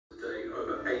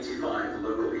85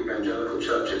 local evangelical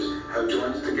churches have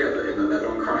joined together in the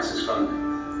Lebanon Crisis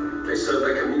Fund. They serve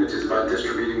their communities by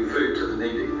distributing food to the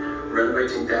needy,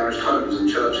 renovating damaged homes and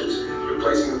churches,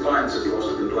 replacing appliances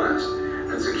lost in the blast,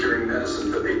 and securing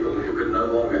medicine for people who could no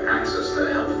longer access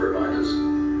their health providers.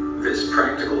 This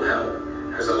practical help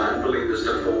has allowed believers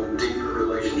to form deep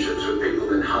relationships with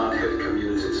people in hard-hit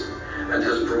communities and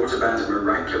has brought about a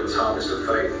miraculous harvest of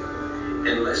faith.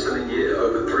 In less than a year,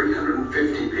 over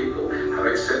 350 people have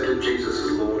accepted Jesus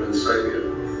as Lord and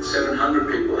Savior.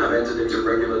 700 people have entered into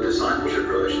regular discipleship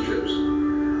relationships.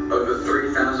 Over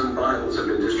 3,000 Bibles have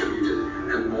been distributed,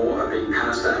 and more are being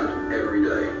passed out every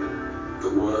day. The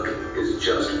work is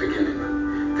just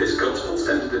beginning. This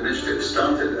gospel-centered initiative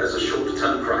started as a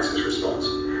short-term crisis response,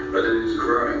 but it is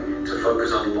growing to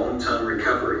focus on long-term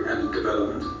recovery and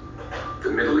development. The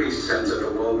Middle East Center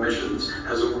for World Missions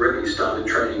has already started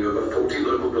training over 40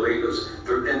 local believers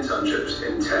through internships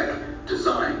in tech,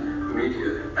 design,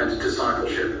 media, and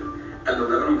discipleship. And the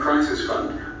Lebanon Crisis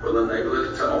Fund will enable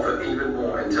it to offer even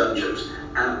more internships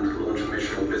and launch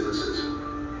missional businesses.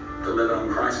 The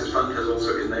Lebanon Crisis Fund has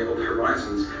also enabled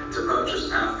Horizons to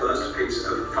purchase our first piece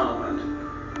of farmland,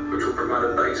 which will provide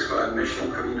a base for a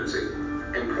missional community,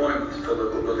 employment for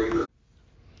local believers.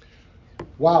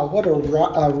 Wow, what a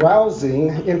rousing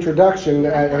introduction,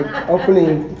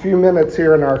 opening few minutes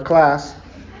here in our class.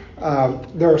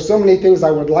 There are so many things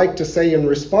I would like to say in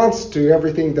response to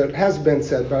everything that has been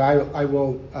said, but I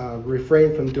will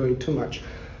refrain from doing too much.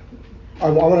 I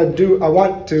want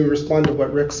to respond to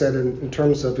what Rick said in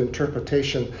terms of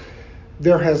interpretation.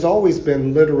 There has always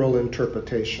been literal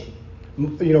interpretation.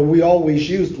 You know, we always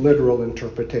used literal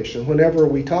interpretation. Whenever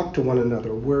we talk to one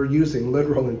another, we're using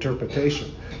literal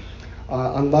interpretation.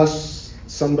 Unless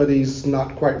somebody's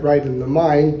not quite right in the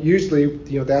mind, usually,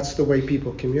 that's the way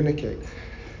people communicate.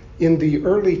 In the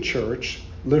early church,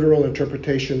 literal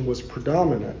interpretation was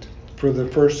predominant for the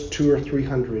first 200 or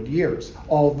 300 years.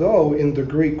 Although in the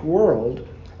Greek world,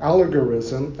 allegory,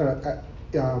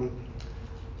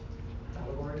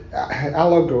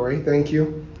 thank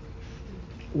you,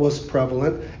 was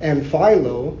prevalent, and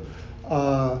Philo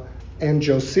and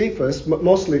Josephus,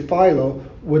 mostly Philo,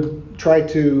 would try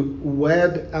to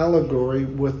wed allegory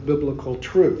with biblical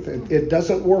truth. It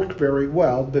doesn't work very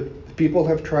well, but people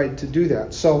have tried to do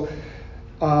that. So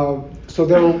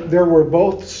there were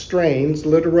both strains,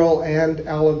 literal and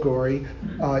allegory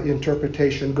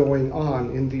interpretation going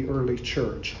on in the early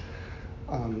church.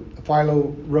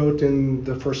 Philo wrote in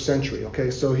the first century, okay,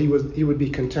 so he would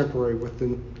be contemporary with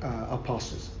the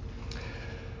apostles.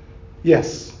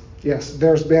 Yes,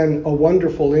 there's been a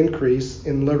wonderful increase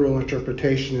in literal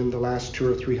interpretation in the last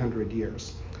 200 or 300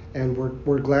 years, and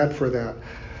we're glad for that.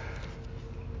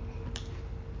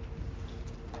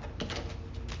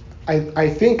 I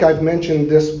think I've mentioned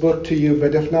this book to you,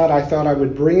 but if not, I thought I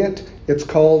would bring it.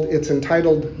 It's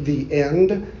entitled The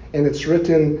End, and it's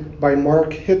written by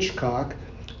Mark Hitchcock,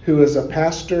 who is a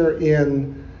pastor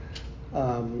in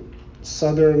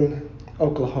southern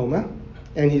Oklahoma,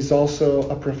 and he's also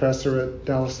a professor at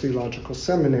Dallas Theological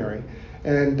Seminary.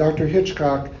 And Dr.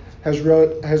 Hitchcock has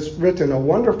written a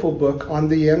wonderful book on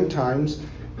the end times.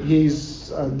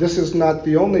 This is not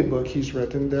the only book he's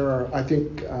written. There are, I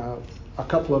think, a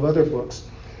couple of other books.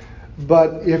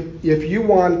 But if you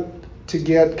want to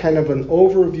get kind of an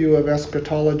overview of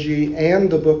eschatology and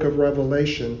the book of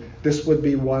Revelation, this would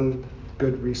be one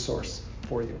good resource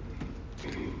for you.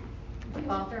 The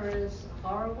author is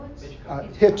Horowitz?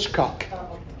 Hitchcock. Oh,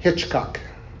 okay. Hitchcock.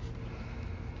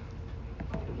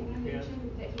 Can you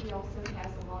mention that he also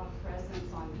has a lot of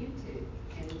presence on YouTube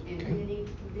and many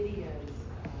videos,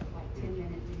 like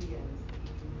 10-minute videos that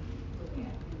you can look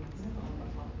at and on the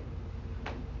topic.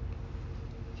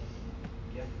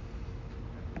 Yep.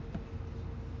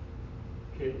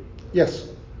 Okay. Yes.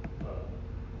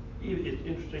 It's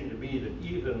interesting to me that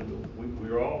even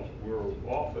we're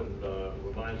often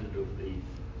reminded of the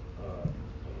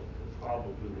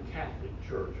problems with the Catholic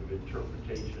Church of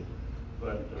interpretation,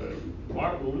 but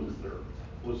Martin Luther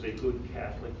was a good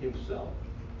Catholic himself,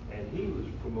 and he was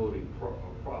promoting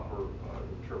a proper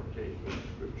interpretation of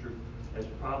Scripture, as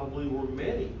probably were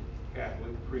many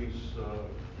Catholic priests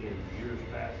in years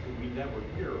past that we never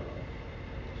hear of.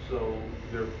 So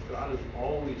God has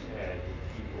always had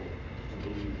people who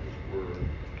believe His Word,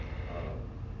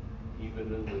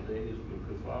 even in the days when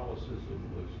Catholicism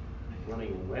was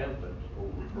running rampant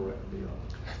over correct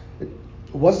theology.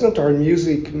 Wasn't our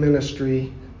music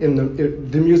ministry in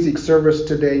the music service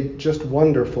today just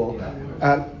wonderful?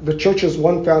 Yeah. The church is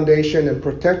one foundation and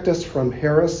protect us from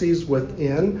heresies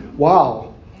within.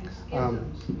 Wow.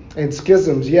 And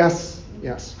schisms, yes.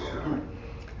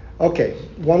 Okay,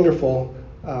 wonderful.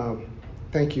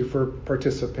 Thank you for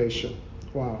participation.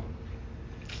 Wow.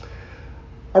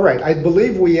 All right, I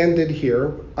believe we ended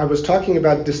here. I was talking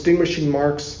about distinguishing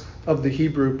marks of the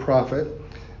Hebrew prophet.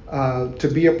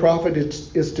 To be a prophet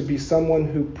is to be someone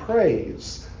who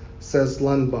prays, says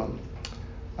Lundbaum.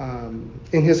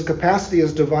 In his capacity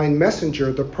as divine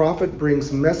messenger, the prophet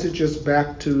brings messages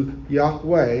back to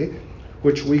Yahweh,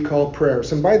 which we call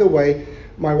prayers. And by the way,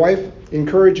 my wife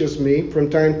encourages me from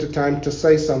time to time to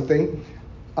say something.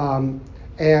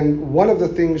 And one of the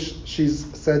things she's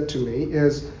said to me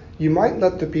is, you might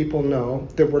let the people know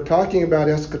that we're talking about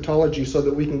eschatology so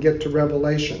that we can get to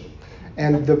Revelation.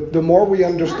 And the more we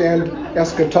understand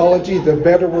eschatology, the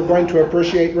better we're going to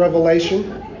appreciate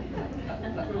Revelation.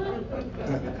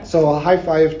 So a high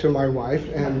five to my wife.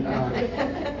 And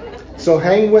so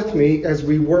hang with me as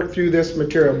we work through this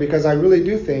material, because I really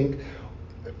do think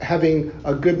having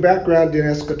a good background in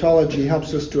eschatology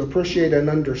helps us to appreciate and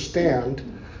understand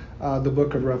the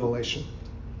book of Revelation.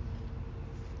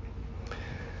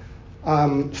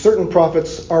 Certain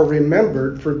prophets are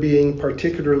remembered for being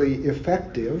particularly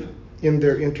effective in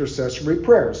their intercessory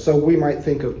prayers. So we might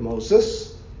think of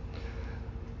Moses.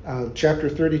 Chapter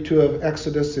 32 of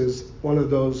Exodus is one of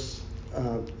those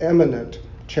eminent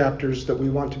chapters that we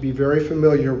want to be very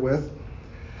familiar with.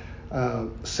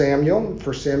 Samuel,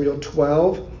 for Samuel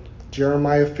 12,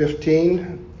 Jeremiah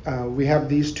 15, we have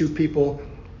these two people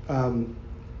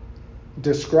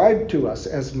described to us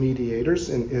as mediators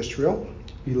in Israel.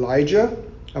 Elijah,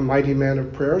 a mighty man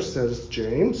of prayer, says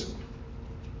James.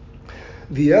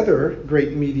 The other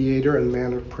great mediator and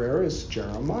man of prayer is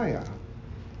Jeremiah.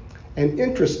 And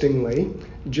interestingly,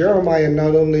 Jeremiah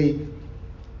not only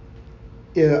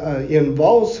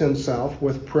involves himself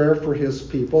with prayer for his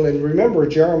people, and remember,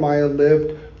 Jeremiah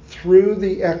lived through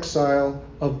the exile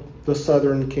of the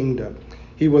southern kingdom.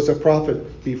 He was a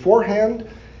prophet beforehand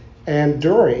and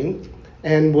during,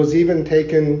 and was even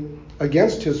taken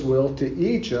against his will to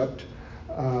Egypt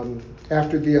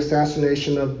after the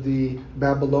assassination of the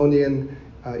Babylonian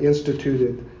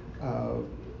instituted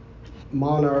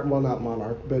monarch, well, not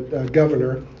monarch, but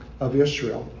governor of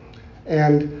Israel.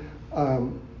 And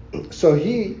so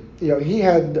he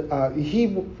had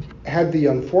the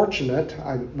unfortunate,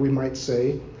 we might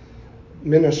say,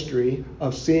 ministry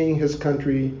of seeing his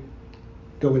country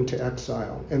go into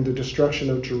exile and the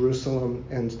destruction of Jerusalem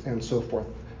and so forth.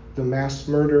 The mass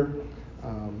murder,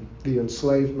 the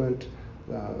enslavement,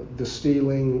 the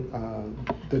stealing,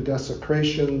 the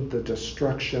desecration, the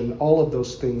destruction, all of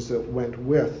those things that went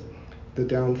with the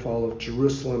downfall of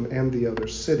Jerusalem and the other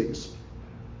cities.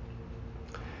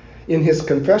 In his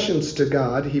confessions to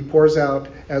God, he pours out,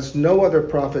 as no other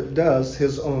prophet does,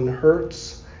 his own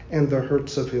hurts and the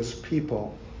hurts of his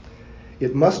people.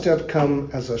 It must have come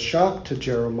as a shock to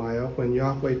Jeremiah when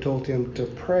Yahweh told him to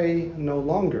pray no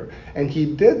longer. And he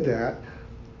did that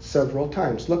several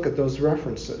times. Look at those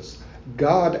references.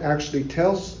 God actually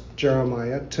tells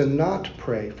Jeremiah to not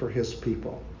pray for his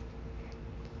people.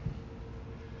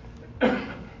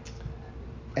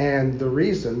 And the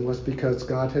reason was because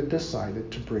God had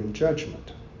decided to bring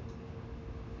judgment.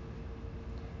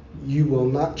 You will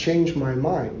not change my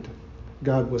mind,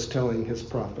 God was telling his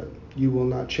prophet. You will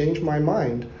not change my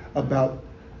mind about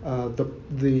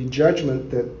the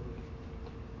judgment that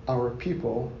our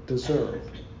people deserve.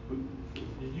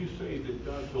 Did you say that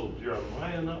God told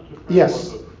Jeremiah not to pray?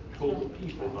 Yes. Or told the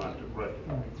people not to pray?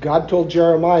 God told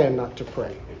Jeremiah not to pray.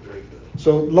 Okay, very good.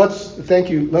 So thank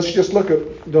you. Let's just look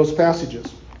at those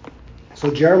passages. So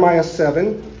Jeremiah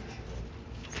 7.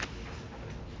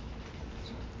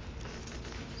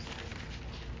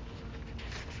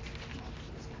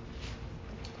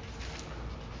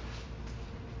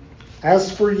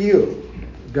 As for you,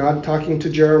 God talking to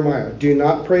Jeremiah, do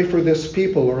not pray for this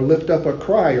people or lift up a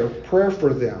cry or prayer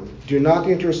for them. Do not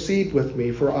intercede with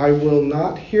me, for I will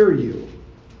not hear you.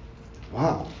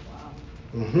 Wow.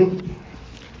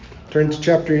 Turn to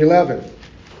chapter 11.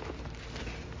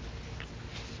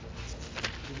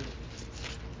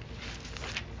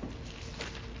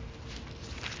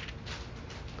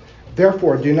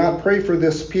 Therefore, do not pray for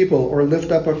this people or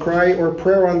lift up a cry or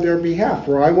prayer on their behalf,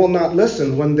 for I will not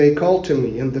listen when they call to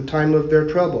me in the time of their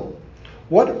trouble.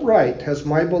 What right has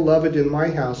my beloved in my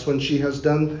house when she has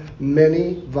done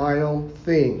many vile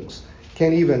things?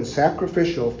 Can even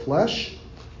sacrificial flesh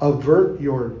avert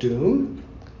your doom?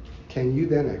 Can you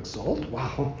then exult?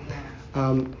 Wow.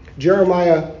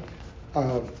 Jeremiah,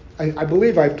 I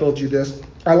believe I've told you this.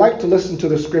 I like to listen to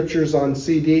the scriptures on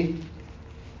CD.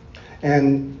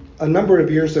 And a number of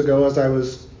years ago, as I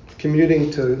was commuting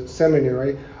to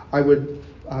seminary, I would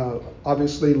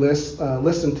obviously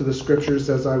listen to the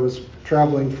scriptures as I was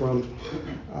traveling from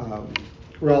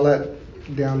Rowlett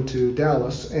down to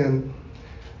Dallas, and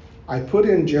I put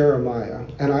in Jeremiah,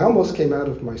 and I almost came out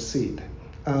of my seat.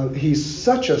 He's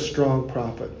such a strong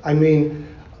prophet. I mean,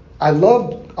 I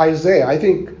loved Isaiah. I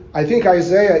think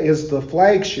Isaiah is the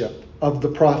flagship of the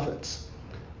prophets.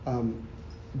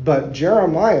 But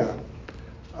Jeremiah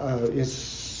is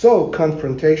so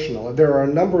confrontational. There are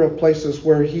a number of places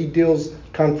where he deals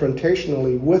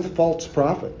confrontationally with false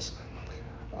prophets.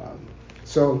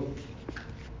 So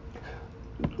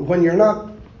when you're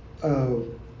not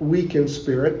weak in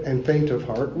spirit and faint of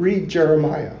heart, read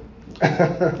Jeremiah.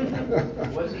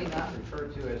 Was he not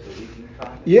referred to as a weeping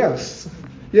prophet?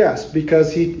 Yes,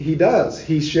 because he does.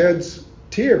 He sheds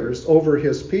tears over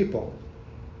his people.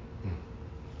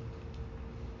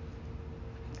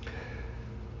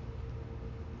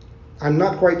 I'm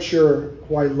not quite sure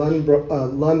why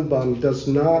Lundbom does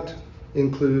not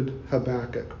include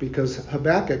Habakkuk, because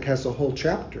Habakkuk has a whole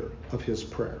chapter of his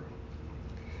prayer.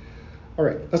 All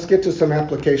right, let's get to some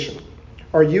application.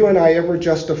 Are you and I ever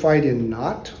justified in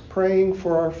not praying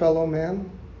for our fellow man?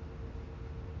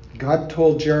 God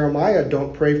told Jeremiah,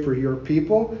 don't pray for your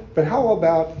people, but how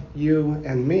about you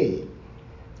and me?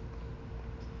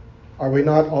 Are we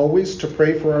not always to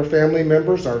pray for our family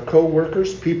members, our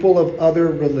co-workers, people of other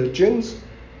religions,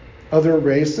 other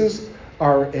races,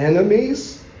 our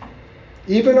enemies,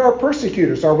 even our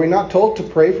persecutors? Are we not told to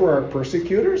pray for our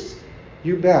persecutors?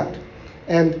 You bet.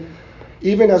 And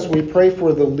even as we pray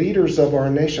for the leaders of our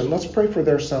nation, let's pray for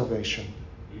their salvation.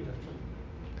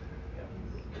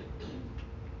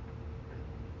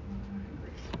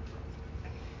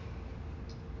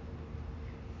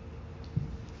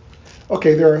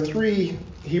 Okay, there are three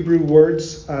Hebrew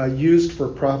words used for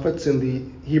prophets in the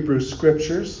Hebrew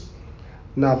scriptures: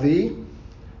 Navi,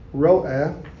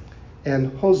 Ro'eh,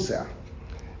 and Hosea.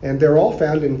 And they're all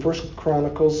found in 1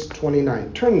 Chronicles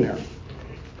 29. Turn there.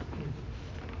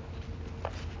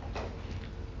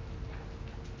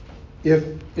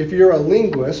 If you're a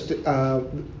linguist, 1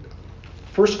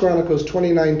 Chronicles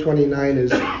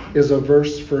 29:29 is a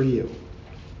verse for you.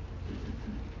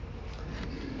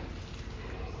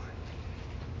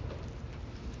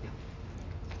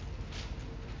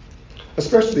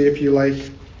 Especially if you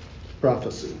like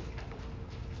prophecy.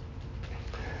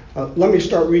 Let me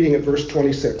start reading at verse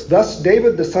 26. Thus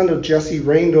David the son of Jesse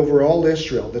reigned over all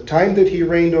Israel. The time that he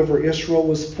reigned over Israel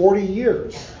was 40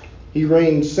 years. He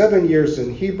reigned 7 years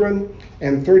in Hebron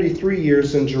and 33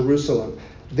 years in Jerusalem.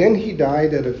 Then he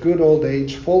died at a good old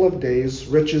age, full of days,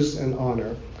 riches, and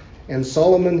honor. And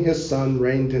Solomon his son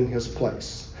reigned in his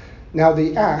place. Now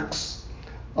the acts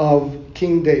of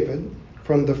King David,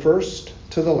 from the first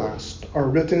to the last, are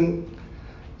written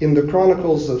in the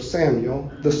Chronicles of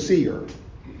Samuel, the seer,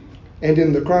 and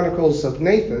in the Chronicles of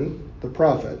Nathan, the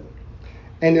prophet,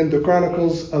 and in the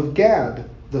Chronicles of Gad,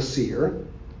 the seer,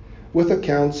 with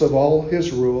accounts of all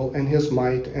his rule and his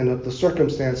might and of the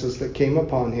circumstances that came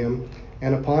upon him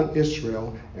and upon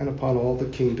Israel and upon all the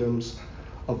kingdoms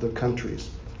of the countries.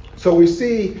 So we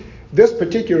see this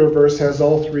particular verse has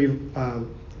all three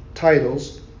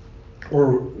titles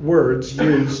or words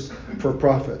used for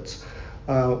prophets.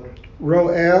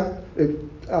 Ro'eh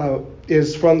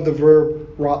is from the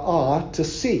verb ra'ah, to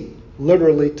see,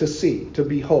 literally to see, to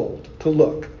behold, to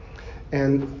look.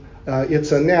 And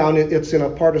it's a noun, it's in a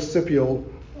participial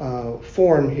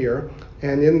form here,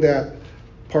 and in that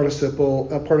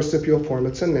participial form,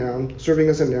 it's a noun, serving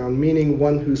as a noun, meaning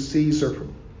one who sees or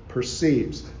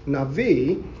perceives.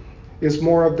 Navi is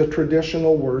more of the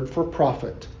traditional word for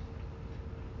prophet.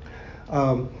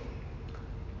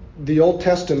 The Old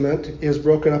Testament is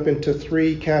broken up into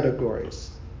three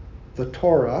categories: the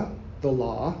Torah, the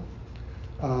law,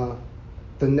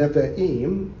 the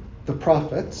Nevi'im, the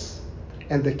prophets,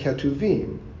 and the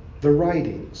Ketuvim, the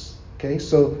writings. Okay,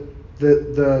 so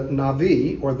the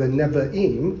Navi, or the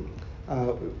Nevi'im,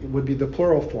 would be the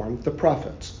plural form, the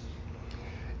prophets.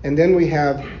 And then we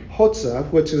have Hotza,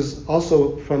 which is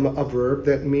also from a verb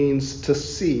that means to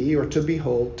see or to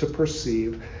behold, to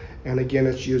perceive. And again,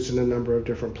 it's used in a number of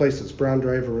different places. Brown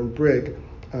Driver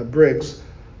and Briggs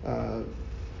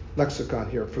lexicon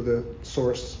here for the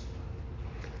source.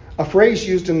 A phrase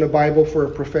used in the Bible for a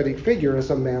prophetic figure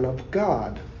is a man of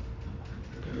God.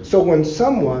 So when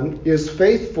someone is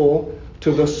faithful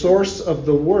to the source of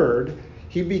the word,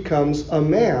 he becomes a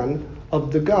man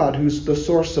of the God who's the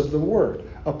source of the word.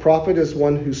 A prophet is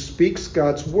one who speaks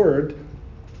God's word,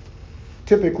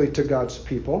 typically to God's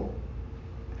people.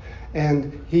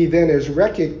 And he then is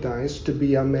recognized to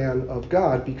be a man of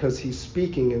God because he's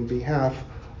speaking in behalf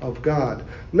of God.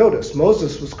 Notice,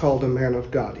 Moses was called a man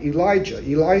of God. Elijah,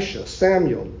 Elisha,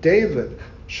 Samuel, David,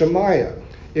 Shemaiah,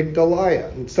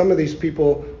 Igdaliah. And some of these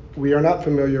people we are not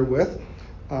familiar with.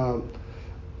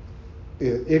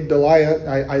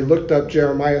 Igdaliah, I looked up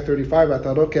Jeremiah 35. I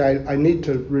thought, okay, I need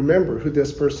to remember who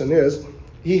this person is.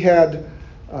 He had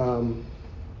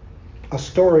a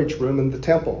storage room in the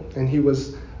temple, and he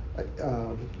was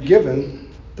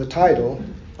given the title,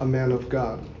 a man of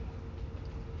God.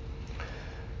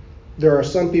 There are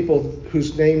some people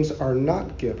whose names are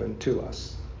not given to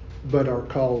us, but are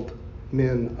called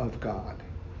men of God.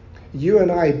 You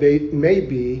and I may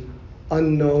be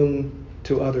unknown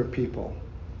to other people,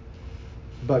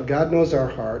 but God knows our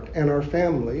heart, and our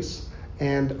families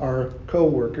and our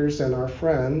co-workers and our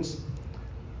friends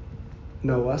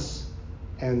know us,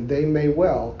 and they may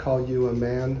well call you a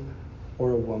man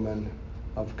or a woman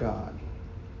of God,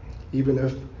 even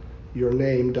if your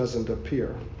name doesn't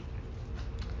appear.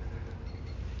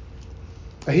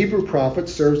 A Hebrew prophet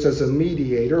serves as a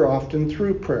mediator, often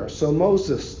through prayer. So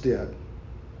Moses did,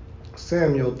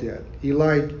 Samuel did,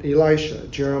 Elisha,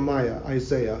 Jeremiah,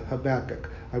 Isaiah,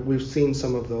 Habakkuk. We've seen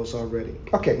some of those already.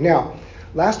 Okay, now,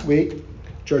 last week,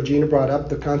 Georgina brought up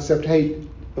the concept, hey,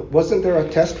 wasn't there a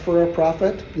test for a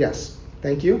prophet? Yes,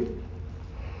 thank you.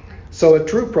 So a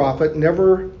true prophet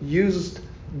never used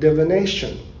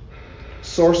divination,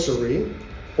 sorcery,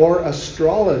 or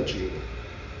astrology.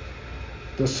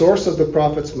 The source of the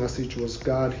prophet's message was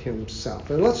God himself.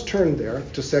 And let's turn there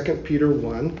to 2 Peter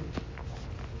 1.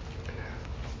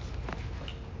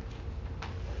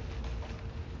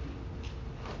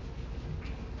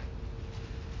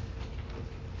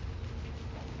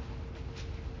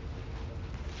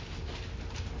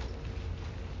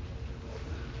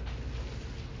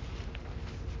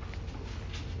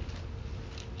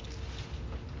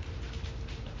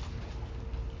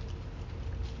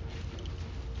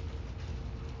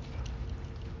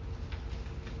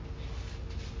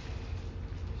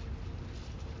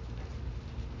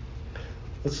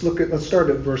 Let's start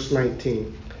at verse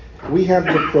 19. We have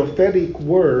the prophetic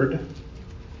word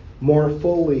more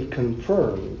fully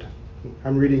confirmed.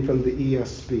 I'm reading from the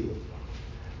ESV.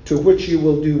 To which you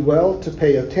will do well to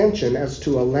pay attention as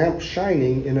to a lamp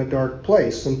shining in a dark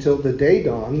place until the day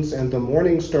dawns and the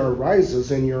morning star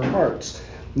rises in your hearts.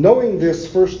 Knowing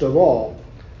this, first of all,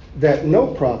 that no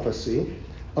prophecy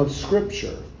of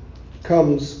Scripture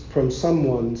comes from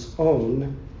someone's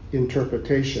own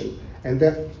interpretation, and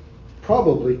that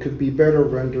probably could be better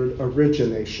rendered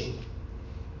origination.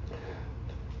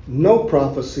 No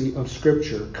prophecy of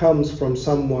Scripture comes from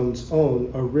someone's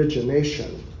own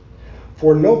origination,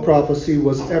 for no prophecy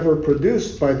was ever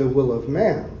produced by the will of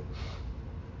man,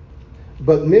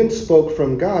 but men spoke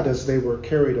from God as they were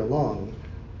carried along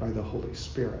by the Holy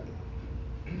Spirit.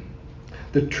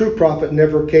 The true prophet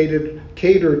never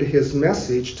catered his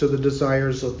message to the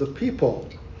desires of the people.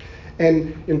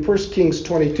 And in 1 Kings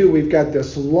 22, we've got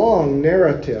this long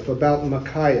narrative about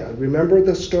Micaiah. Remember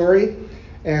the story?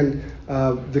 And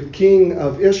the king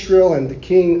of Israel and the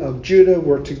king of Judah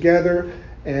were together,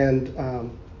 and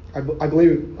I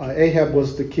believe Ahab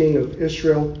was the king of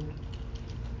Israel.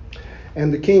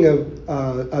 And the king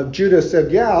of Judah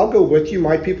said, yeah, I'll go with you.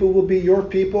 My people will be your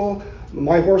people.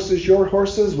 My horses, your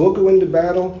horses. We'll go into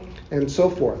battle, and so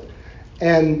forth.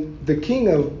 And the king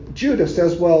of Judah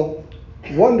says, well,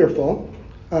 wonderful.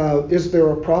 Is there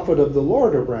a prophet of the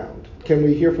Lord around? Can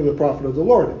we hear from the prophet of the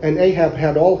Lord? And Ahab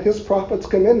had all his prophets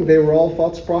come in. They were all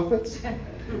false prophets.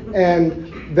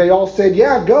 And they all said,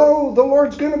 yeah, go. The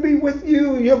Lord's going to be with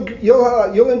you.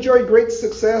 You'll enjoy great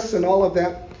success and all of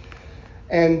that.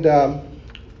 And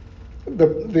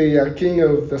the king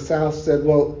of the south said,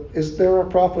 well, is there a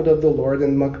prophet of the Lord?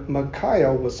 And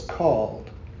Micaiah was called.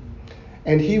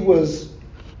 And he was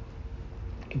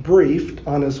briefed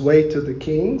on his way to the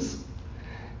kings.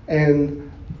 And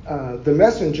the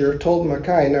messenger told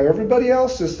Micaiah, now everybody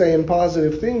else is saying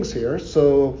positive things here,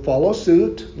 so follow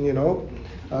suit,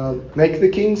 make the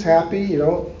kings happy,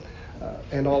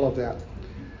 and all of that.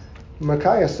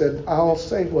 Micaiah said, I'll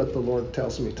say what the Lord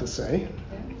tells me to say.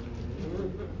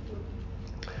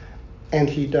 And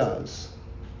he does.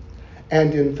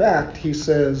 And in fact, he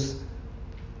says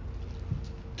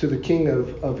to the king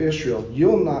of Israel,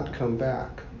 you'll not come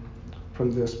back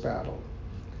from this battle.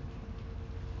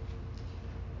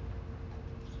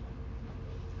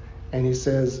 And he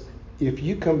says, if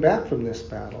you come back from this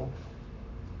battle,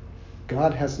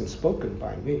 God hasn't spoken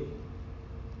by me.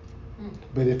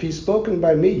 But if he's spoken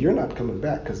by me, you're not coming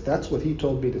back, because that's what he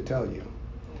told me to tell you.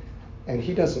 And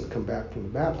he doesn't come back from the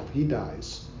battle. He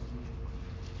dies.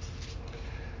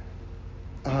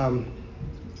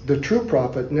 The true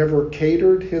prophet never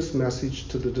catered his message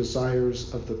to the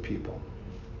desires of the people.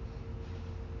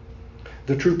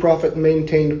 The true prophet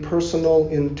maintained personal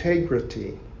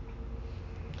integrity.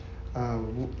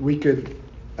 We could,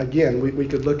 again, we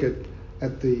could look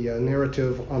at the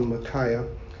narrative on Micaiah,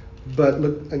 but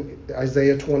look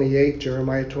Isaiah 28,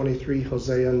 Jeremiah 23,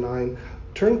 Hosea 9.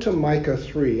 Turn to Micah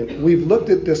 3. We've looked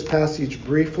at this passage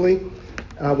briefly,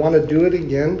 and I want to do it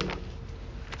again.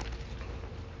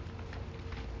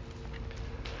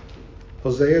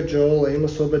 Hosea, Joel,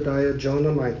 Amos, Obadiah,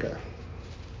 Jonah, Micah.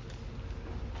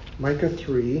 Micah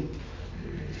 3.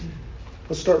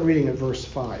 Let's start reading at verse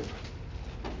 5.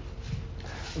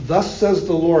 Thus says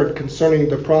the Lord concerning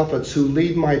the prophets who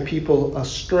lead my people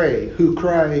astray, who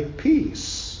cry,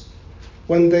 peace,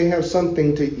 when they have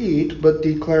something to eat, but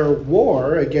declare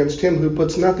war against him who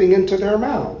puts nothing into their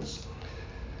mouths.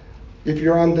 If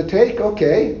you're on the take,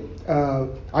 okay,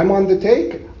 I'm on the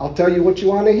take, I'll tell you what you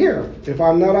want to hear. If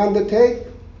I'm not on the take,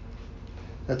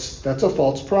 that's a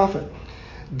false prophet.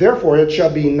 Therefore it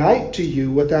shall be night to you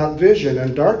without vision,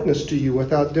 and darkness to you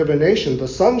without divination. The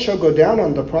sun shall go down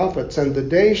on the prophets, and the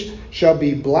day shall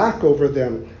be black over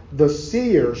them. The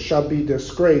seers shall be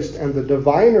disgraced, and the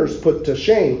diviners put to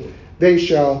shame. They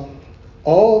shall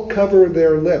all cover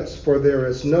their lips, for there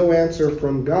is no answer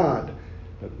from God.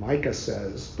 But Micah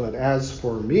says, but as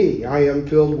for me, I am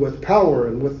filled with power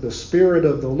and with the Spirit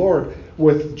of the Lord,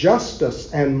 with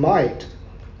justice and might,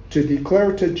 to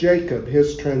declare to Jacob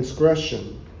his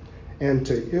transgression, and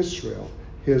to Israel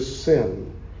his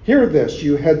sin. Hear this,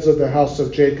 you heads of the house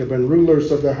of Jacob and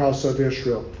rulers of the house of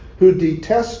Israel, who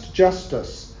detest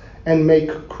justice and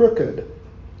make crooked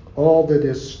all that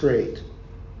is straight,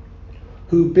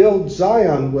 who build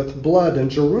Zion with blood and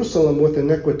Jerusalem with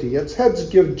iniquity. Its heads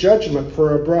give judgment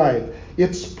for a bribe.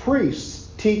 Its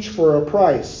priests teach for a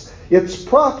price. Its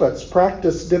prophets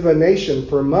practice divination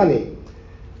for money.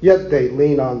 Yet they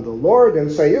lean on the Lord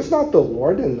and say, is not the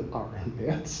Lord in our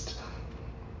midst?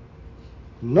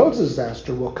 No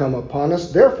disaster will come upon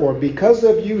us. Therefore, because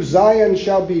of you, Zion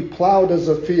shall be plowed as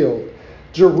a field.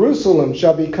 Jerusalem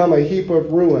shall become a heap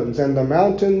of ruins, and the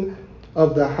mountain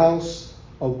of the house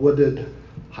a wooded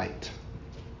height.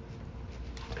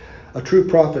 A true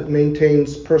prophet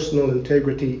maintains personal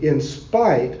integrity in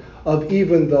spite of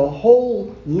even the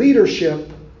whole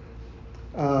leadership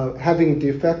having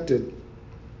defected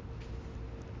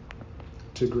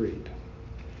to greed.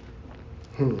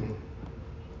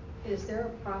 Is there a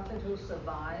prophet who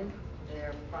survived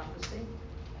their prophecy?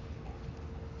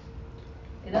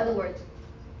 In other words,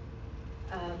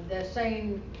 they're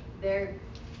saying they're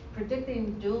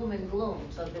predicting doom and gloom,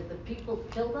 so did the people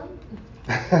kill them?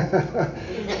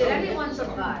 Did anyone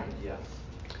survive? Yeah.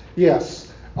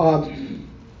 Yes.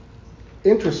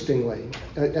 Interestingly,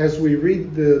 as we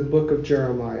read the book of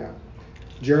Jeremiah,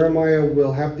 Jeremiah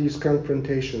will have these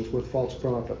confrontations with false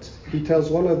prophets. He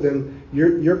tells one of them,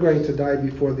 you're going to die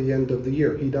before the end of the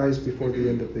year. He dies before the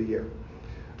end of the year.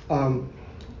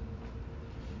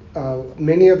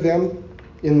 Many of them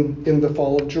in the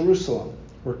fall of Jerusalem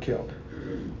were killed.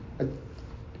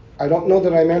 I don't know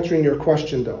that I'm answering your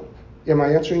question, though. Am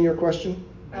I answering your question?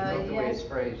 I think the way Yes. it's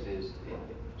phrased is,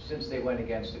 since they went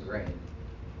against the grain.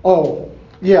 Oh,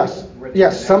 yes.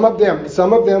 Yes, some of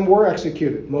them were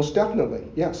executed, most definitely.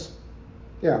 Yes.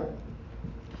 Yeah.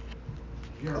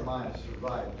 Jeremiah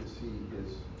survived to see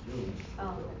his doom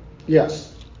fulfilled.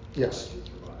 Yes. Yes. He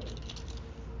survived.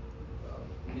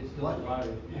 He's still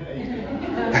surviving.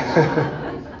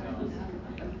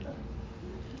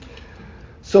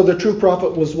 So the true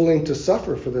prophet was willing to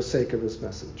suffer for the sake of his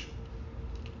message.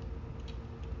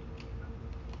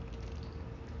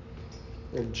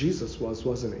 And Jesus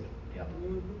wasn't he? Yep.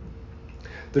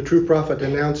 The true prophet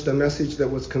announced a message that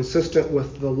was consistent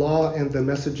with the law and the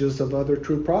messages of other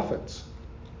true prophets.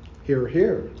 Hear,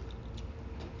 hear.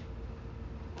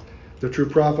 The true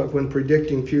prophet, when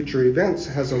predicting future events,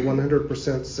 has a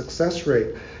 100% success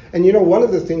rate. And you know, one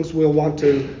of the things we'll want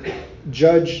to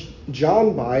judge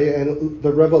John by, and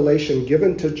the revelation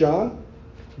given to John,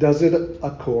 does it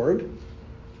accord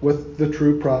with the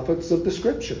true prophets of the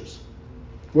scriptures?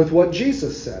 With what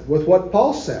Jesus said, with what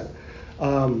Paul said,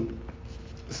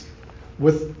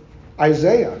 with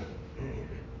Isaiah,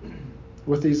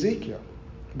 with Ezekiel,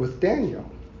 with Daniel.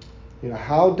 You know,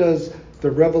 how does the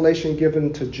revelation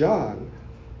given to John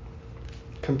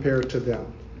compare to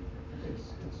them?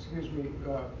 Excuse me,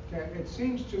 it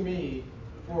seems to me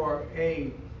for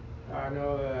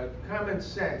common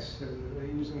sense,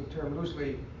 using the term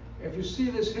loosely, if you see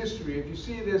this history, if you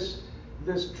see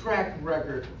this track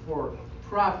record for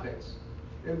prophets,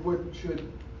 it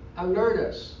should alert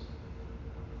us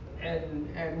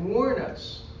and warn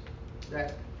us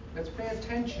that let's pay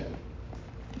attention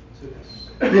to this.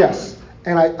 Yes,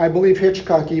 and I believe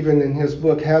Hitchcock, even in his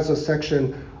book, has a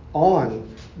section on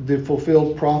the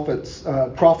fulfilled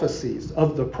prophecies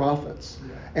of the prophets,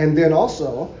 and then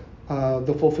also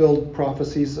the fulfilled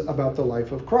prophecies about the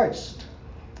life of Christ.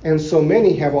 And so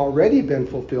many have already been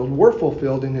fulfilled, were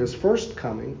fulfilled in his first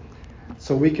coming,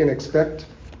 so we can expect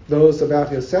those about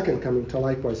his second coming to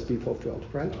likewise be fulfilled,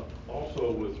 right?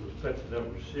 Also, with respect to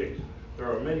number 6,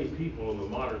 there are many people in the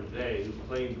modern day who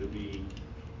claim to be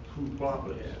true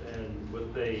prophets, and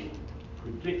what they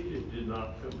predicted did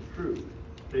not come true.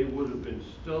 They would have been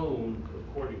stoned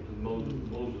according to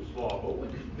Moses' law. But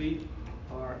what should be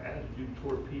our attitude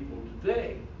toward people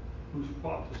today whose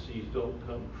prophecies don't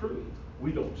come true?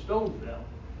 We don't stone them,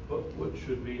 but what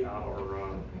should be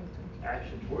our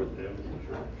action toward them in the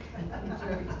church?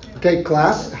 Okay,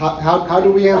 class, how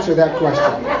do we answer that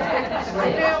question?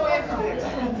 Stay away from this.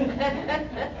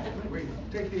 We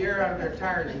take the air out of their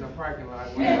tires in the parking lot.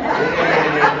 I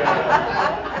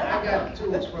got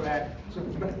tools for that.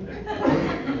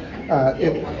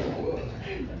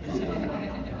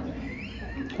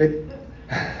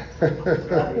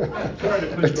 Sorry to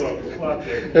put you off the spot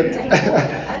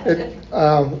there.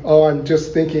 I'm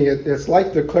just thinking it's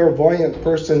like the clairvoyant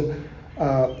person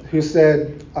who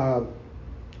said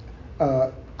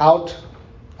out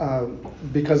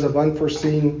because of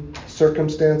unforeseen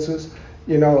circumstances.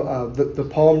 You know, the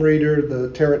palm reader, the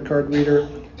tarot card reader,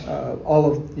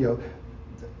 all of,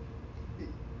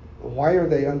 why are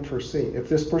they unforeseen? If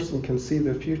this person can see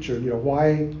the future,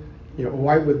 why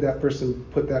would that person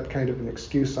put that kind of an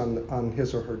excuse on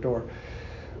his or her door?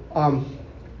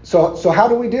 So how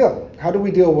do we deal? How do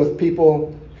we deal with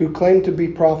people who claim to be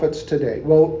prophets today?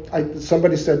 Well,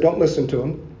 somebody said don't listen to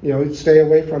them. Stay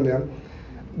away from them.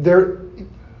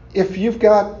 If you've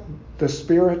got the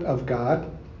Spirit of God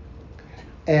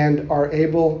and are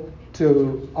able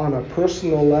to, on a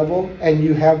personal level, and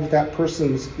you have that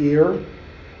person's ear,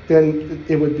 then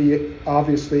it would be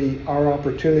obviously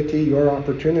your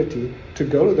opportunity to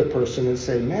go to the person and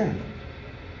say, man,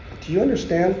 do you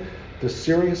understand the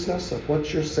seriousness of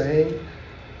what you're saying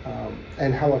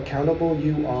and how accountable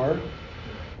you are?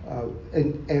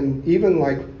 And even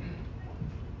like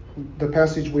the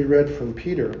passage we read from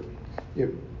Peter,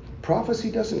 prophecy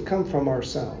doesn't come from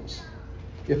ourselves.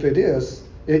 If it is,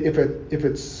 if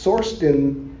it's sourced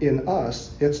in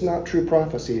us, it's not true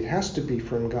prophecy. It has to be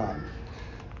from God.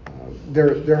 In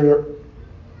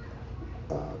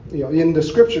the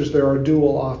scriptures there are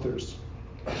dual authors,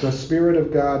 the Spirit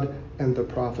of God and the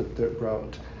prophet that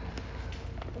wrote.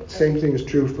 Same thing is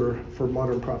true for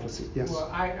modern prophecy. Yes. Well,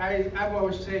 I've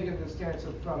always taken the stance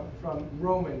from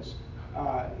Romans,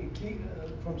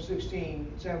 from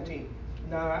 16:17.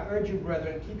 Now I urge you,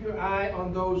 brethren, keep your eye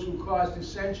on those who cause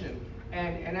dissension,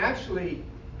 and actually,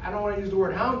 I don't want to use the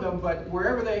word hound them, but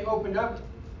wherever they open up,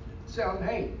 tell them,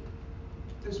 hey,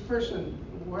 this person,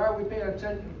 why are we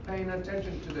paying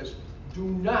attention to this? Do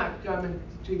not come and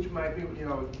teach my people,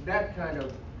 that kind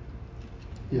of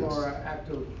more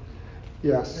active.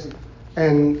 Yes.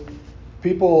 And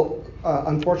people,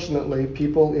 unfortunately,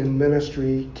 people in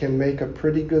ministry can make a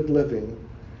pretty good living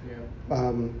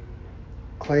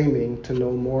claiming to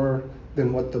know more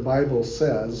than what the Bible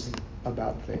says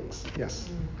about things. Yes.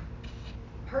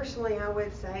 Personally, I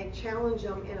would say challenge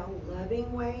them in a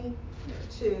loving way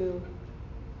to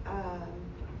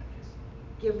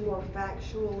give more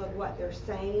factual of what they're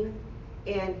saying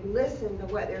and listen to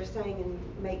what they're saying and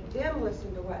make them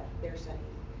listen to what they're saying.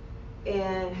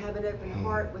 And have an open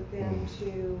heart with them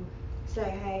to say,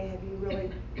 hey, have you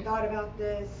really thought about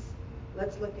this?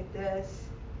 Let's look at this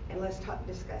and let's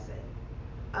discuss it.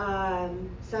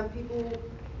 Some people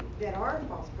that are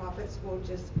false prophets will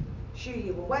just shoo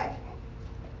you away.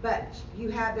 But you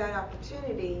have that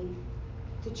opportunity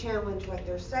to challenge what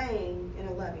they're saying in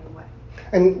a loving way.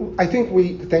 And I think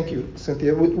thank you,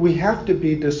 Cynthia, we have to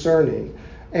be discerning.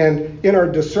 And in our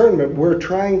discernment, we're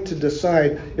trying to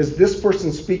decide, is this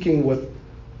person speaking with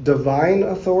divine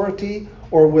authority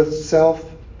or with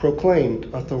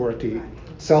self-proclaimed authority,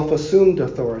 self-assumed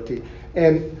authority?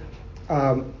 And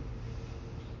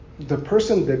the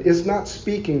person that is not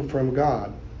speaking from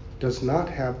God does not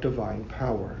have divine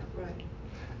power. Right.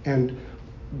 And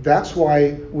that's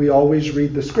why we always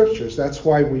read the scriptures. That's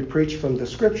why we preach from the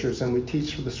scriptures and we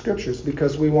teach from the scriptures,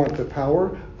 because we want the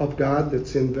power of God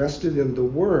that's invested in the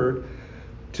Word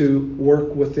to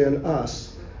work within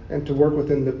us and to work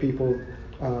within the people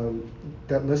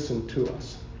that listen to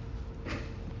us.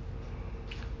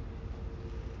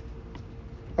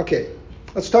 Okay,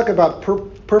 let's talk about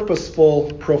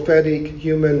purposeful prophetic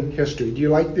human history. Do you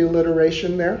like the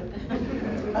alliteration there?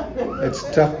 It's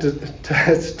tough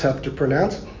to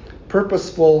pronounce.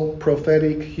 Purposeful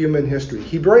prophetic human history.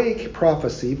 Hebraic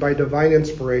prophecy by divine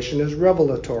inspiration is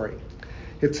revelatory.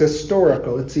 It's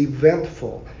historical, it's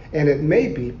eventful, and it may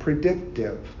be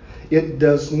predictive. It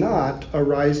does not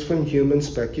arise from human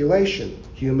speculation,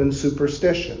 human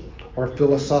superstition, or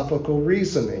philosophical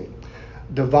reasoning.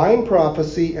 Divine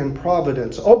prophecy and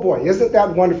providence. Oh boy, isn't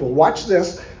that wonderful? Watch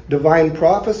this. Divine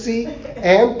prophecy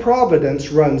and providence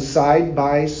run side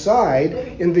by side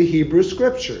in the Hebrew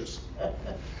Scriptures.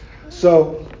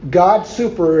 So God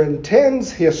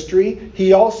superintends history.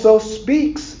 He also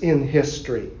speaks in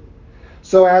history.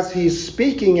 So as he's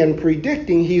speaking and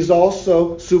predicting, he's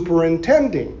also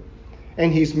superintending.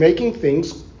 And he's making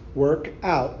things work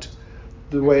out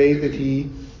the way that he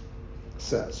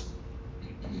says.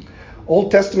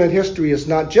 Old Testament history is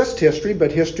not just history,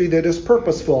 but history that is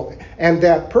purposeful. And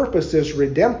that purpose is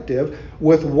redemptive.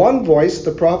 With one voice,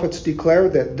 the prophets declare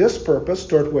that this purpose,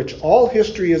 toward which all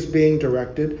history is being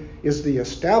directed, is the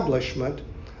establishment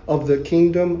of the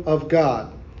kingdom of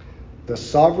God, the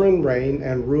sovereign reign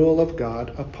and rule of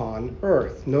God upon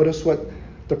earth. Notice what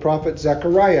the prophet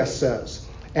Zechariah says.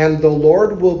 And the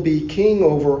Lord will be king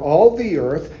over all the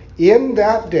earth in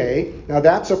that day. Now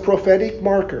that's a prophetic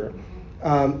marker.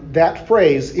 That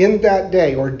phrase, in that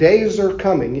day, or days are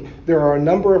coming, there are a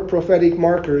number of prophetic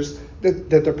markers that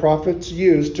the prophets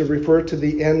use to refer to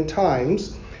the end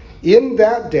times. In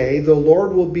that day, the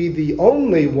Lord will be the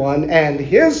only one, and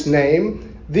his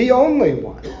name, the only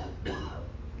one.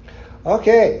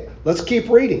 Okay, let's keep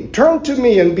reading. Turn to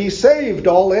me and be saved,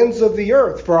 all ends of the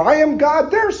earth, for I am God,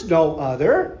 there's no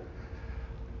other.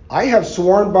 I have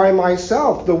sworn by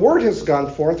myself, the word has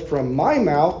gone forth from my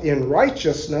mouth in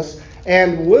righteousness,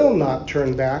 and will not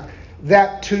turn back,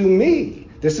 that to me,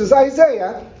 this is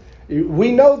Isaiah,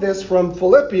 we know this from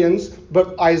Philippians,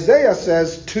 but Isaiah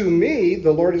says, to me,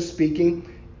 the Lord is speaking,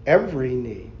 every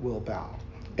knee will bow,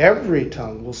 every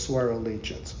tongue will swear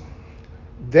allegiance.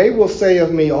 They will say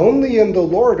of me, only in the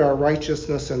Lord are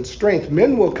righteousness and strength.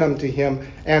 Men will come to him,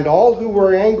 and all who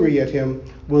were angry at him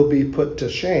will be put to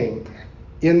shame.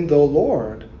 In the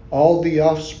Lord, all the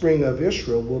offspring of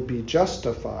Israel will be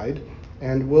justified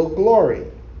and will glory.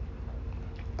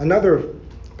 Another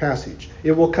passage.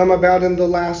 It will come about in the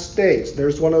last days.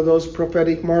 There's one of those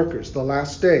prophetic markers, the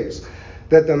last days.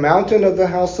 That the mountain of the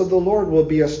house of the Lord will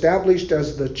be established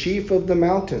as the chief of the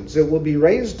mountains. It will be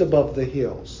raised above the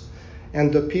hills,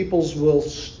 and the peoples will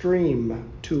stream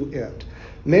to it.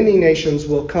 Many nations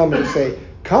will come and say,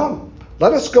 come,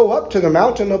 let us go up to the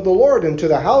mountain of the Lord and to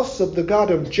the house of the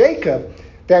God of Jacob,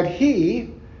 that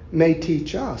he may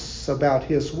teach us about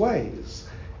his ways,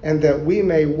 and that we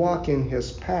may walk in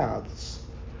his paths.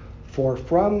 For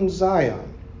from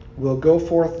Zion will go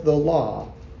forth the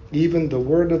law, even the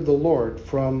word of the Lord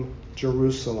from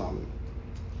Jerusalem.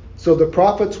 So the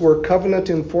prophets were covenant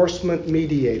enforcement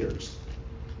mediators.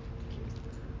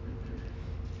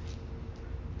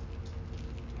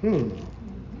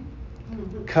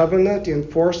 Covenant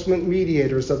enforcement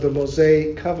mediators of the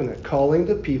Mosaic covenant, calling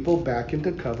the people back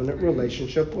into covenant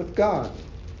relationship with God.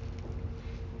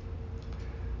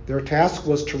 Their task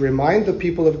was to remind the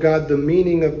people of God the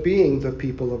meaning of being the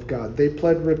people of God. They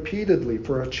pled repeatedly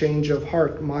for a change of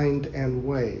heart, mind, and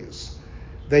ways.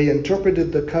 They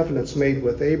interpreted the covenants made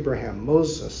with Abraham,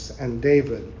 Moses, and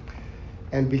David,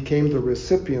 and became the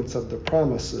recipients of the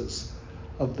promises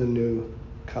of the new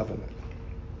covenant.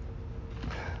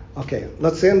 Okay,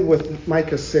 let's end with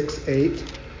Micah 6:8.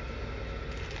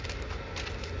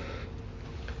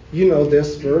 You know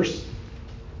this verse.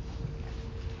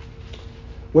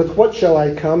 With what shall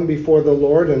I come before the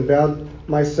Lord and bow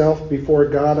myself before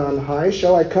God on high?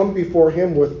 Shall I come before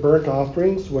him with burnt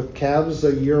offerings, with calves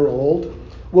a year old?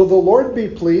 Will the Lord be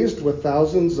pleased with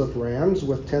thousands of rams,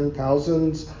 with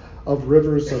 10,000s of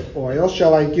rivers of oil?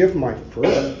 Shall I give my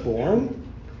firstborn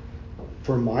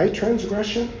for my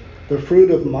transgression, the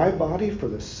fruit of my body for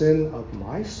the sin of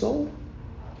my soul?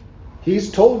 He's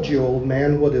told you, old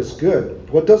man, what is good.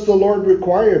 What does the Lord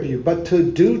require of you but to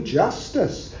do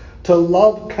justice, to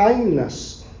love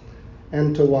kindness,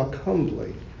 and to walk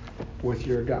humbly with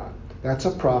your God? That's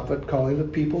a prophet calling the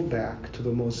people back to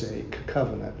the Mosaic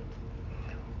covenant.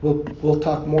 We'll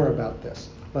talk more about this.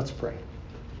 Let's pray.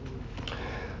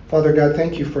 Father God,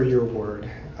 thank you for your word.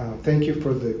 Thank you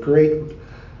for the great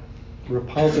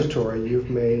repository you've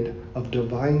made of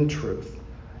divine truth.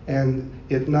 And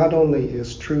it not only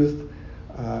is truth,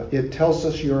 it tells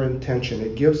us your intention.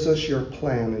 It gives us your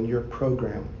plan and your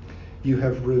program. You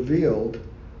have revealed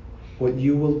what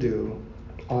you will do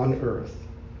on earth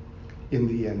in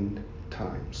the end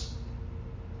times.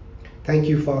 Thank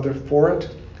you, Father, for it.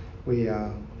 We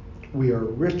are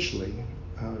richly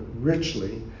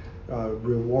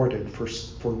rewarded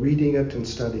for reading it and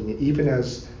studying it, even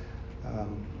as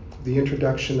The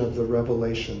introduction of the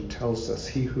Revelation tells us,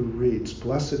 he who reads,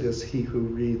 blessed is he who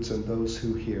reads and those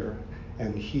who hear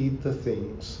and heed the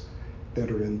things that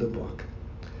are in the book.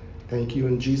 Thank you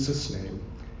in Jesus' name.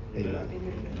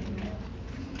 Amen.